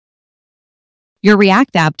Your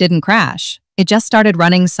React app didn't crash. It just started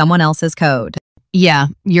running someone else's code. Yeah,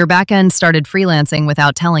 your backend started freelancing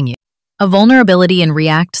without telling you. A vulnerability in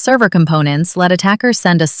React server components let attackers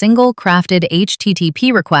send a single crafted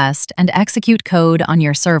HTTP request and execute code on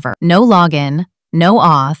your server. No login, no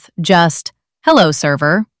auth, just, "Hello,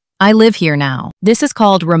 server. I live here now." This is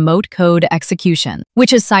called remote code execution,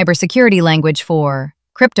 which is cybersecurity language for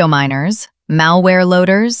crypto miners, malware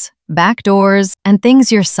loaders, backdoors, and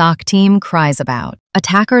things your SOC team cries about.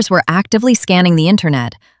 Attackers were actively scanning the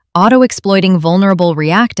internet, auto-exploiting vulnerable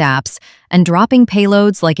React apps, and dropping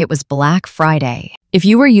payloads like it was Black Friday. If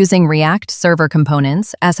you were using React server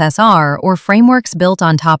components, SSR, or frameworks built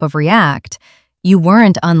on top of React, you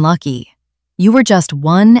weren't unlucky. You were just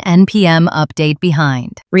one NPM update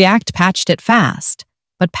behind. React patched it fast,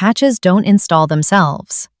 but patches don't install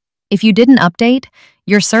themselves. If you didn't update,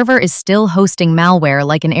 your server is still hosting malware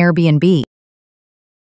like an Airbnb.